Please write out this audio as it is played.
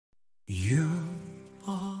You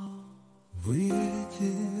are within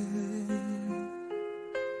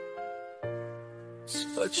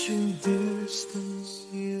such a distance,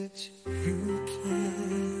 yet you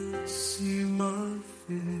can't see my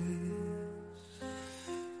face.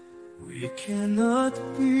 We cannot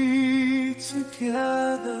be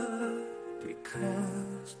together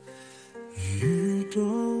because you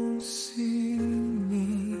don't see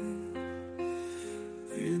me.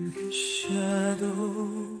 In his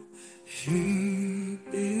shadow he